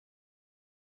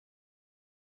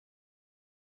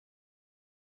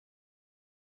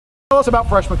Tell us about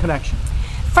Freshman Connection.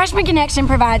 Freshman Connection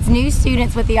provides new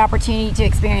students with the opportunity to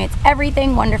experience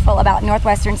everything wonderful about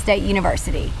Northwestern State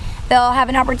University. They'll have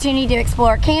an opportunity to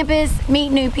explore campus, meet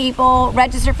new people,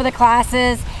 register for the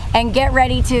classes, and get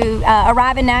ready to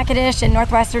arrive in Natchitoches and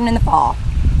Northwestern in the fall.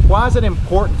 Why is it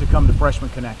important to come to Freshman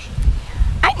Connection?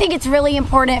 I think it's really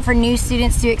important for new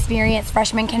students to experience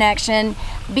Freshman Connection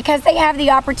because they have the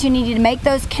opportunity to make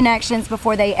those connections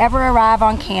before they ever arrive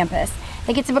on campus.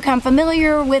 They get to become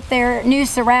familiar with their new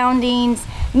surroundings,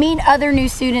 meet other new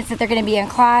students that they're going to be in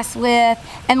class with,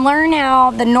 and learn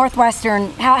how the Northwestern,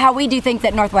 how we do things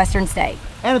at Northwestern State.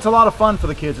 And it's a lot of fun for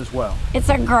the kids as well. It's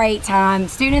a great time.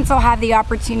 Students will have the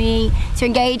opportunity to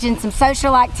engage in some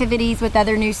social activities with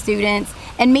other new students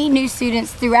and meet new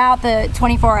students throughout the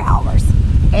 24 hours.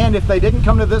 And if they didn't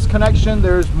come to this connection,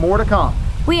 there's more to come.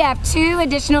 We have 2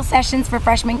 additional sessions for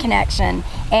Freshman Connection,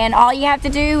 and all you have to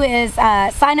do is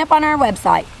sign up on our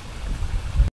website.